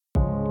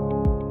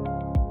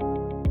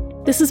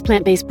This is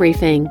Plant-Based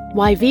Briefing,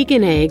 Why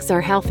Vegan Eggs Are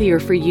Healthier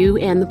for You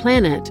and the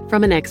Planet,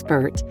 from an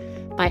Expert,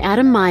 by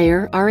Adam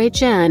Meyer,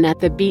 RHN at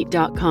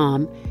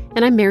thebeat.com.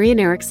 And I'm Marian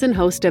Erickson,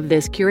 host of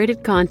this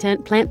curated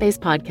content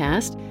plant-based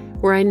podcast,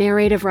 where I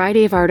narrate a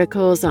variety of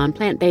articles on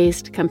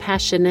plant-based,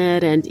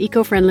 compassionate, and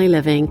eco-friendly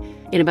living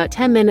in about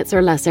 10 minutes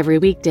or less every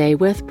weekday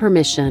with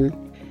permission.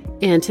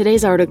 And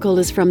today's article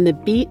is from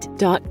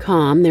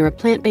thebeat.com. They're a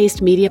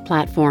plant-based media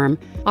platform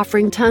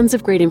offering tons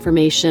of great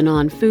information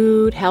on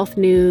food, health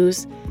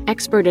news,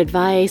 expert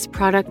advice,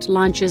 product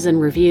launches, and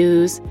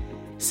reviews.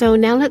 So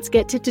now let's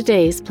get to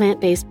today's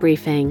plant-based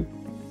briefing.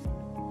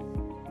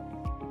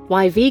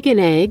 Why Vegan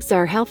Eggs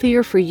Are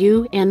Healthier for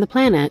You and the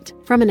Planet,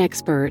 from an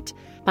Expert,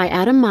 by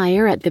Adam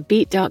Meyer at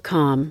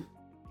thebeat.com.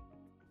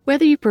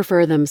 Whether you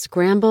prefer them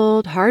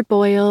scrambled,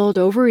 hard-boiled,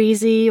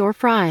 over-easy, or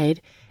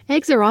fried,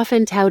 eggs are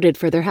often touted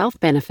for their health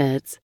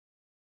benefits.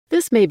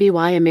 This may be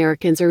why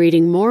Americans are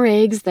eating more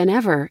eggs than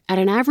ever, at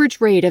an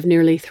average rate of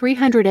nearly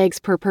 300 eggs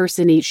per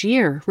person each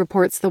year,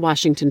 reports The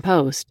Washington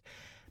Post.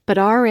 But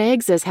are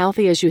eggs as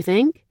healthy as you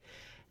think?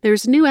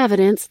 There's new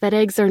evidence that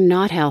eggs are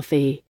not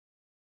healthy.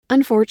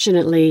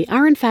 Unfortunately,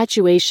 our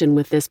infatuation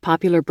with this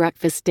popular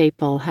breakfast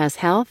staple has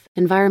health,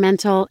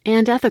 environmental,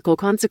 and ethical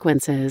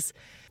consequences,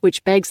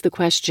 which begs the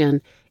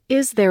question,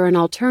 is there an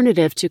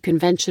alternative to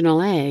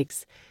conventional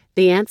eggs?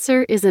 The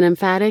answer is an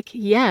emphatic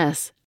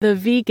yes, the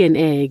vegan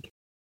egg.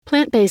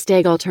 Plant-based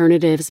egg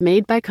alternatives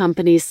made by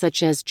companies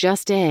such as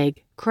Just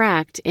Egg,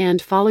 Cracked,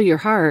 and Follow Your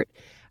Heart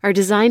are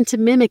designed to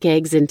mimic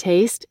eggs in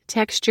taste,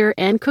 texture,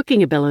 and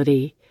cooking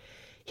ability.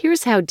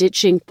 Here's how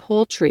ditching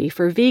poultry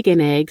for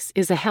vegan eggs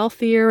is a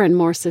healthier and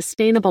more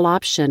sustainable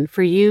option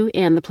for you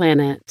and the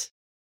planet.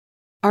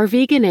 Are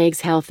vegan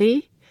eggs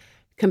healthy?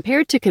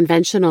 Compared to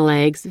conventional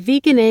eggs,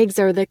 vegan eggs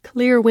are the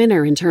clear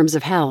winner in terms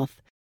of health.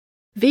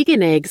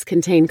 Vegan eggs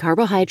contain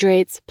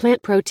carbohydrates,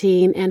 plant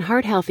protein, and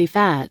heart-healthy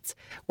fats,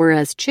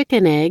 whereas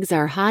chicken eggs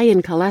are high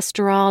in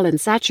cholesterol and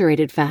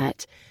saturated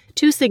fat,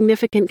 two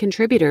significant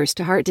contributors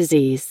to heart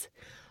disease.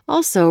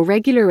 Also,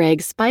 regular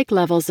eggs spike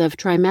levels of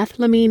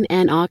trimethylamine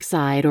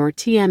N-oxide, or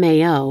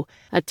TMAO,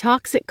 a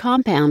toxic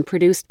compound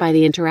produced by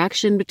the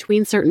interaction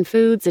between certain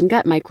foods and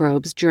gut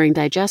microbes during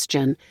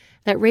digestion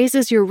that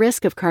raises your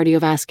risk of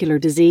cardiovascular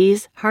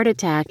disease, heart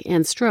attack,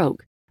 and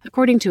stroke,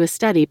 according to a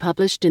study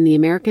published in the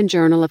American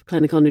Journal of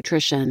Clinical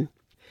Nutrition.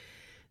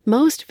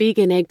 Most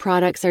vegan egg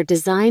products are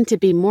designed to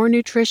be more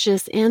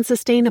nutritious and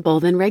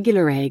sustainable than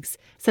regular eggs,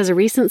 says a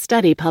recent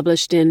study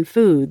published in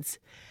Foods.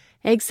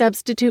 Egg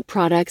substitute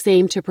products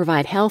aim to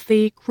provide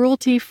healthy,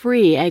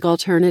 cruelty-free egg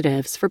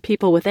alternatives for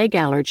people with egg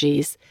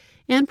allergies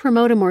and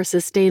promote a more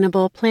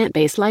sustainable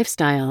plant-based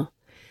lifestyle.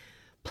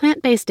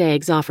 Plant-based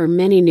eggs offer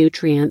many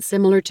nutrients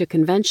similar to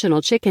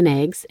conventional chicken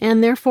eggs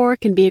and therefore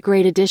can be a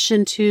great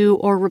addition to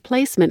or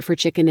replacement for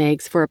chicken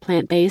eggs for a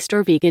plant-based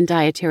or vegan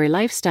dietary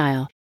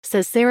lifestyle,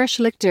 says Sarah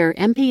Schlichter,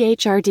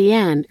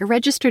 MPHRDN, a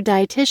registered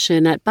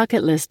dietitian at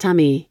Bucket List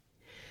Tummy.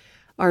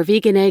 Are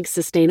vegan eggs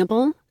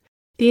sustainable?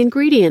 The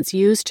ingredients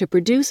used to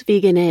produce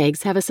vegan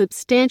eggs have a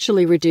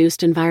substantially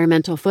reduced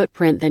environmental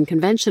footprint than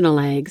conventional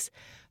eggs.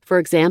 For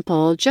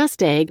example,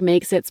 Just Egg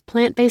makes its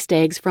plant-based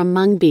eggs from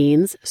mung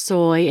beans,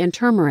 soy, and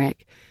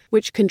turmeric,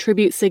 which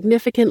contribute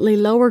significantly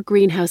lower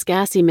greenhouse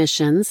gas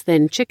emissions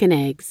than chicken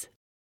eggs.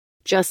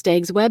 Just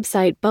Egg's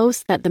website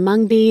boasts that the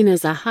mung bean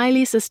is a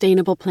highly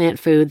sustainable plant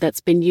food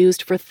that's been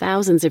used for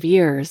thousands of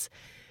years.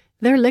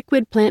 Their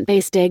liquid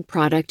plant-based egg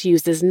product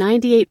uses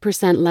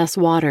 98% less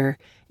water,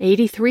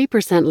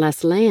 83%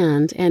 less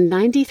land, and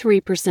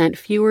 93%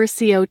 fewer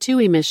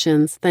CO2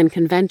 emissions than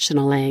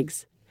conventional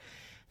eggs.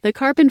 The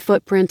carbon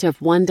footprint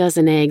of 1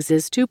 dozen eggs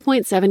is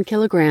 2.7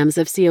 kilograms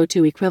of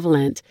CO2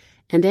 equivalent,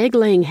 and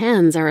egg-laying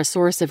hens are a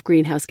source of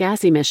greenhouse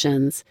gas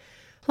emissions.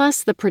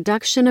 Plus, the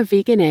production of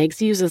vegan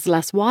eggs uses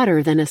less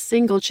water than a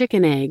single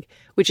chicken egg,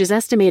 which is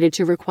estimated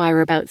to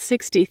require about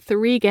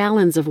 63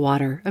 gallons of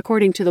water,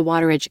 according to the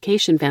Water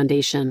Education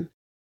Foundation.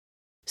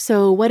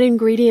 So, what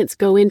ingredients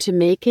go into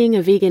making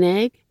a vegan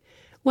egg?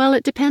 Well,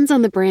 it depends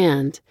on the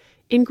brand.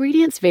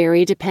 Ingredients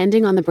vary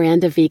depending on the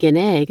brand of vegan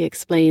egg,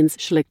 explains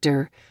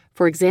Schlichter.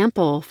 For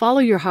example, Follow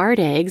Your Heart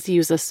eggs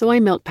use a soy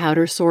milk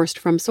powder sourced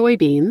from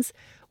soybeans,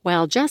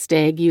 while Just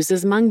Egg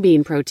uses mung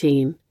bean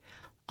protein.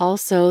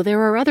 Also, there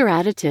are other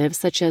additives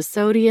such as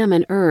sodium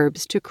and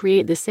herbs to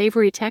create the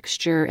savory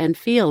texture and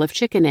feel of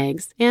chicken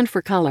eggs and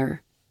for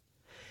color.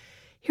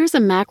 Here's a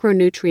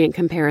macronutrient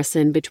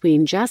comparison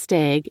between Just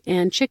Egg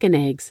and chicken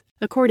eggs,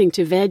 according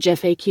to Veg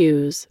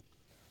FAQs.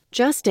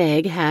 Just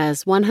Egg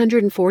has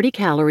 140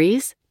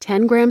 calories,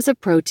 10 grams of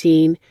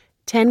protein,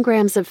 10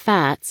 grams of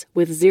fats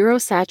with 0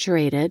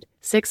 saturated,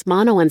 6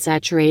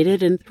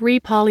 monounsaturated, and 3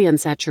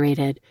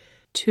 polyunsaturated,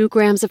 2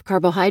 grams of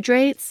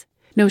carbohydrates,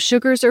 no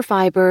sugars or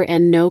fiber,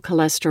 and no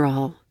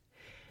cholesterol.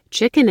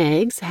 Chicken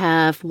eggs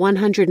have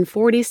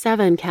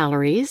 147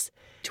 calories,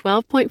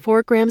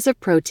 12.4 grams of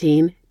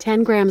protein,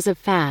 10 grams of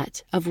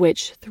fat, of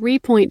which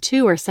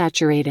 3.2 are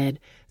saturated,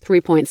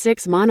 3.6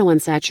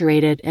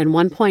 monounsaturated, and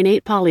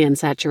 1.8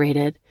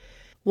 polyunsaturated,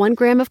 1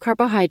 gram of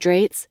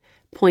carbohydrates,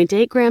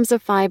 0.8 grams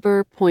of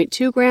fiber,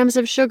 0.2 grams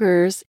of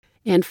sugars,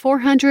 and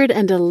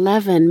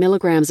 411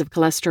 milligrams of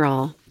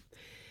cholesterol.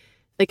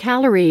 The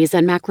calories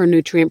and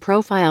macronutrient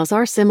profiles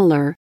are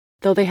similar,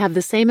 though they have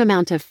the same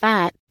amount of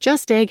fat.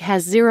 Just egg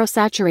has 0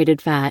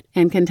 saturated fat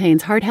and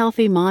contains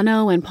heart-healthy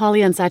mono and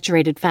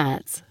polyunsaturated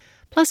fats.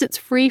 Plus, it's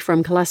free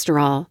from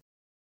cholesterol.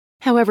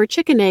 However,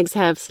 chicken eggs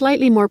have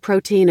slightly more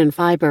protein and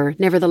fiber.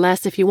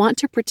 Nevertheless, if you want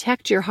to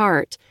protect your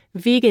heart,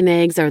 vegan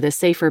eggs are the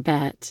safer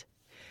bet.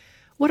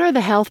 What are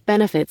the health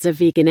benefits of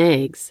vegan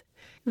eggs?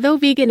 Though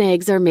vegan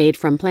eggs are made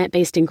from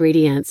plant-based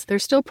ingredients, they're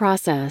still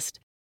processed.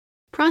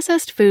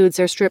 Processed foods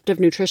are stripped of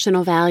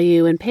nutritional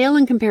value and pale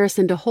in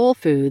comparison to whole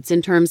foods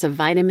in terms of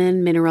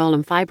vitamin, mineral,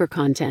 and fiber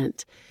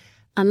content.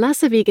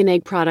 Unless a vegan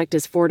egg product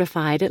is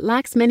fortified, it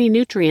lacks many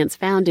nutrients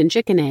found in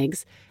chicken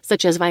eggs,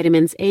 such as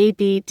vitamins A,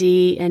 B,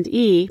 D, and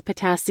E,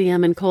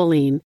 potassium, and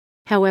choline.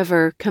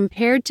 However,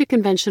 compared to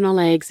conventional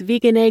eggs,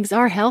 vegan eggs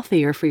are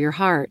healthier for your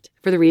heart,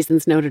 for the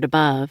reasons noted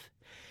above.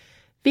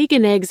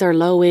 Vegan eggs are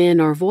low in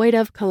or void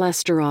of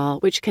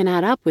cholesterol, which can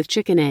add up with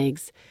chicken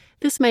eggs.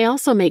 This may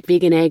also make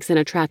vegan eggs an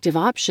attractive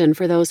option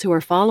for those who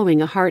are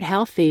following a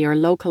heart-healthy or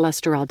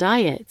low-cholesterol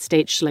diet,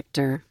 states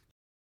Schlichter.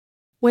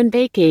 When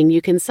baking,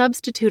 you can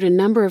substitute a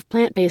number of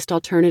plant-based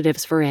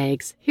alternatives for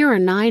eggs. Here are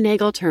 9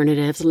 egg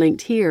alternatives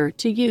linked here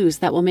to use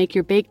that will make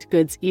your baked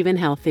goods even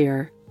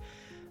healthier.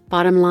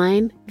 Bottom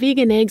line,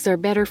 vegan eggs are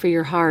better for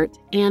your heart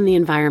and the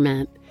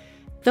environment.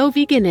 Though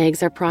vegan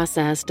eggs are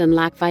processed and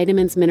lack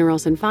vitamins,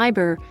 minerals, and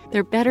fiber,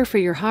 they're better for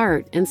your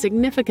heart and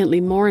significantly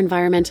more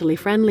environmentally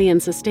friendly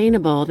and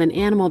sustainable than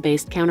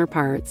animal-based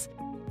counterparts.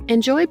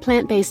 Enjoy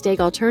plant-based egg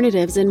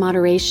alternatives in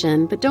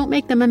moderation, but don't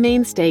make them a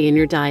mainstay in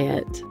your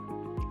diet.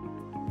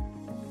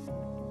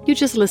 You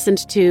just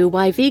listened to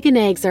Why Vegan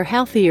Eggs Are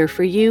Healthier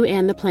for You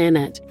and the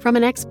Planet from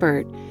an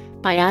Expert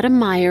by Adam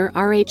Meyer,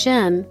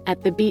 RHN,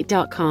 at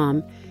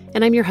thebeat.com.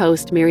 And I'm your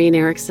host, Marian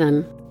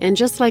Erickson. And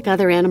just like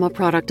other animal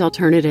product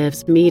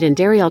alternatives, meat and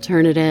dairy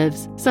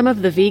alternatives, some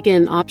of the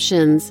vegan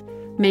options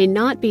may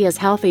not be as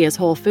healthy as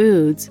whole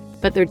foods,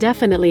 but they're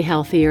definitely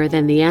healthier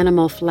than the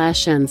animal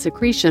flesh and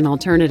secretion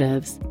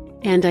alternatives.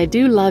 And I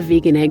do love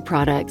vegan egg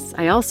products.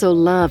 I also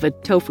love a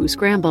tofu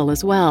scramble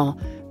as well.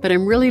 But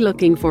I'm really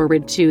looking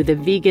forward to the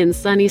vegan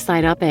Sunny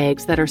Side Up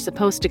eggs that are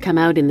supposed to come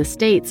out in the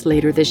States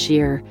later this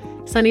year.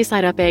 Sunny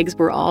Side Up eggs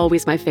were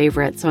always my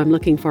favorite, so I'm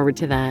looking forward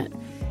to that.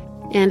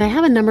 And I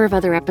have a number of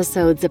other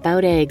episodes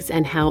about eggs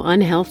and how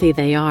unhealthy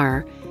they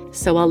are,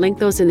 so I'll link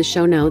those in the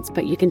show notes,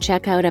 but you can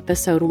check out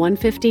episode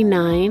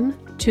 159,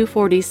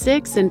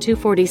 246, and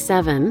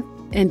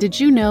 247. And did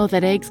you know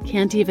that eggs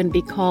can't even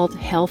be called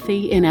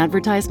healthy in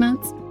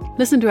advertisements?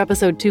 Listen to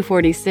episode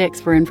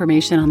 246 for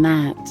information on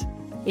that.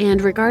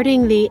 And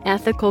regarding the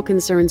ethical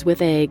concerns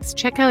with eggs,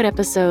 check out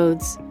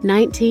episodes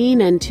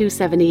 19 and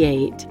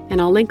 278,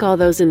 and I'll link all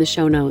those in the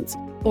show notes.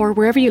 Or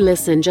wherever you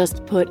listen,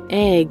 just put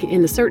egg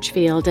in the search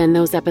field and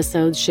those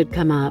episodes should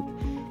come up.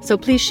 So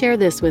please share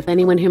this with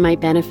anyone who might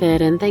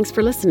benefit, and thanks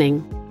for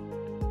listening.